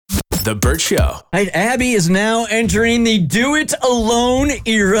The Burt Show. Right, Abby is now entering the do-it-alone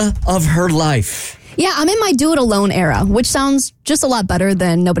era of her life. Yeah, I'm in my do-it-alone era, which sounds just a lot better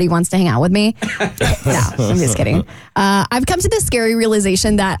than nobody wants to hang out with me. No, I'm just kidding. I've come to this scary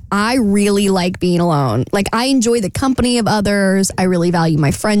realization that I really like being alone. Like, I enjoy the company of others. I really value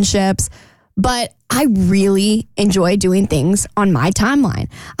my friendships. But I really enjoy doing things on my timeline.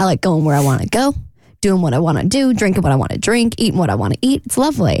 I like going where I want to go, doing what I want to do, drinking what I want to drink, eating what I want to eat. It's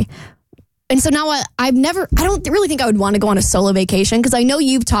lovely. And so now I don't really think I would want to go on a solo vacation because I know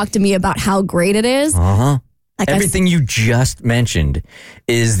you've talked to me about how great it is. Uh-huh. Like everything you just mentioned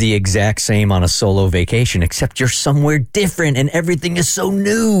is the exact same on a solo vacation, except you're somewhere different and everything is so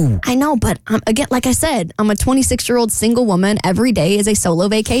new. I know, but again, like I said, I'm a 26-year-old single woman. Every day is a solo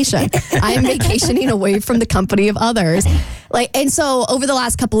vacation. I am vacationing away from the company of others. And so over the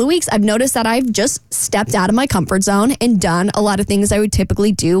last couple of weeks, I've noticed that I've just stepped out of my comfort zone and done a lot of things I would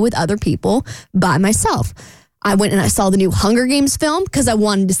typically do with other people by myself. I went and I saw the new Hunger Games film because I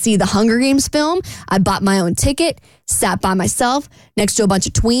wanted to see the Hunger Games film. I bought my own ticket, sat by myself next to a bunch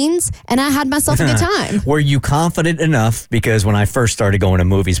of tweens, and I had myself a good time. Were you confident enough? Because when I first started going to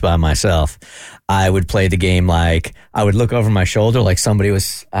movies by myself, I would play the game like I would look over my shoulder like I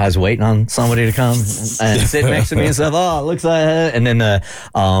was waiting on somebody to come and sit next to me and stuff. Oh, it looks like, and then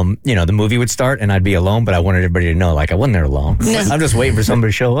the movie would start and I'd be alone, but I wanted everybody to know like I wasn't there alone. No. I'm just waiting for somebody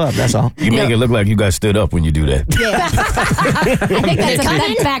to show up. That's all. You make it look like you got stood up when you do that. Yeah. I think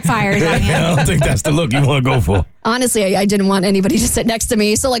that backfires on you. I don't think that's the look you want to go for. Honestly, I didn't want anybody to sit next to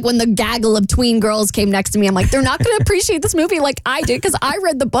me. So like when the gaggle of tween girls came next to me, I'm like, they're not going to appreciate this movie like I did because I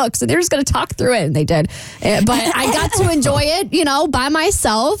read the book. So they're just going to talk through it. And they did. But I got to enjoy it, by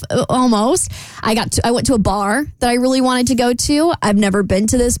myself almost. I went to a bar that I really wanted to go to. I've never been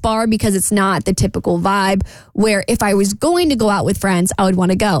to this bar because it's not the typical vibe where if I was going to go out with friends, I would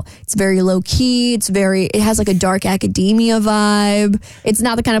want to go. It's very low key. It has like a dark academia vibe. It's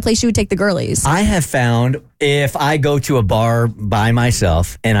not the kind of place you would take the girlies. I have found if I go to a bar by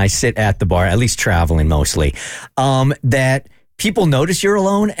myself and I sit at the bar, at least traveling mostly, that people notice you're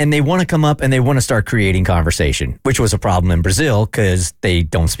alone and they want to come up and they want to start creating conversation, which was a problem in Brazil because they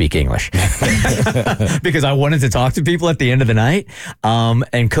don't speak English. Because I wanted to talk to people at the end of the night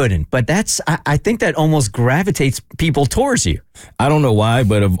and couldn't. But I think that almost gravitates people towards you. I don't know why,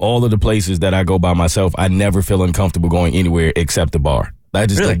 but of all of the places that I go by myself, I never feel uncomfortable going anywhere except the bar.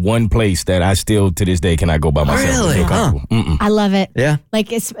 That's just the one place that I still, to this day, cannot go by myself. Really? I love it. Yeah.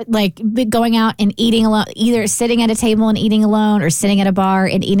 Like, it's like going out and eating alone, either sitting at a table and eating alone or sitting at a bar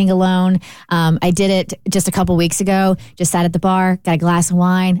and eating alone. I did it just a couple weeks ago. Just sat at the bar, got a glass of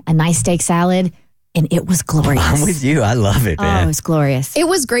wine, a nice steak salad. And it was glorious. I'm with you. I love it, man. Oh, it was glorious. It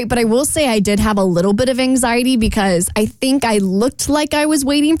was great, but I will say I did have a little bit of anxiety because I think I looked like I was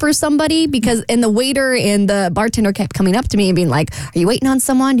waiting for somebody and the waiter and the bartender kept coming up to me and being like, are you waiting on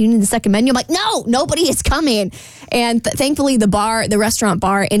someone? Do you need the second menu? I'm like, no, nobody is coming. And thankfully the restaurant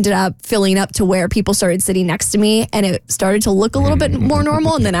bar ended up filling up to where people started sitting next to me and it started to look a little bit more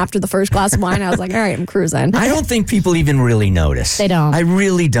normal. And then after the first glass of wine, I was like, all right, I'm cruising. I don't think people even really notice. They don't. I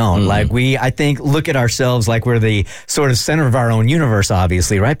really don't. I think look at ourselves like we're the sort of center of our own universe,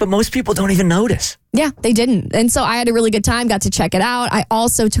 obviously, right? But most people don't even notice. Yeah, they didn't. And so I had a really good time, got to check it out. I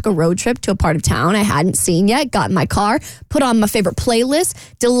also took a road trip to a part of town I hadn't seen yet, got in my car, put on my favorite playlist,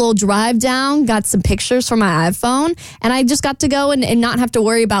 did a little drive down, got some pictures from my iPhone, and I just got to go and not have to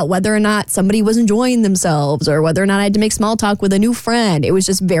worry about whether or not somebody was enjoying themselves or whether or not I had to make small talk with a new friend. It was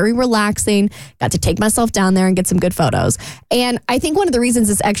just very relaxing, got to take myself down there and get some good photos. And I think one of the reasons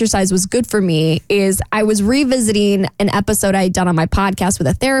this exercise was good for me is I was revisiting an episode I had done on my podcast with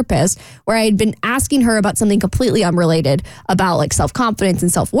a therapist where I had been asking her about something completely unrelated about like self-confidence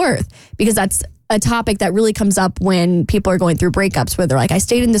and self-worth, because that's a topic that really comes up when people are going through breakups where they're like, I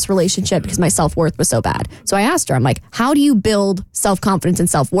stayed in this relationship because my self-worth was so bad. So I asked her, I'm like, how do you build self-confidence and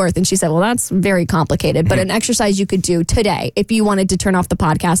self-worth? And she said, well, that's very complicated. But an exercise you could do today, if you wanted to turn off the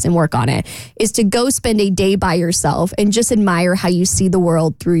podcast and work on it, is to go spend a day by yourself and just admire how you see the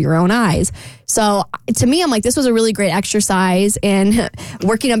world through your own eyes. So to me, I'm like, this was a really great exercise in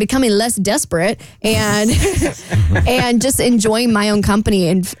working on becoming less desperate and and just enjoying my own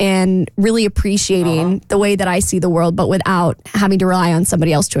company and really appreciating the way that I see the world, but without having to rely on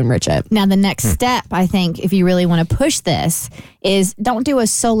somebody else to enrich it. Now, the next step, I think, if you really want to push this, is don't do a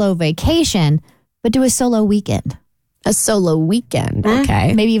solo vacation, but do a solo weekend. A solo weekend,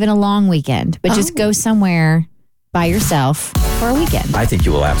 okay. Maybe even a long weekend, but just go somewhere by yourself. for a weekend. I think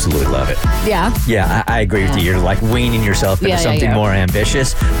you will absolutely love it. Yeah. Yeah, I agree with you. You're like weaning yourself into something more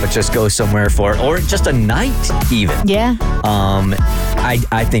ambitious, but just go somewhere for it, or just a night even. Yeah.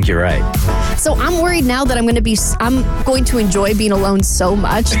 I think you're right. So I'm worried now that I'm going to enjoy being alone so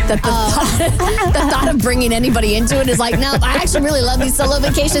much that the thought of bringing anybody into it is like, no, I actually really love these solo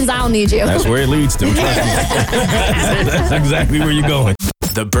vacations. I don't need you. That's where it leads to. Trust me. That's exactly where you're going.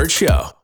 The Burt Show.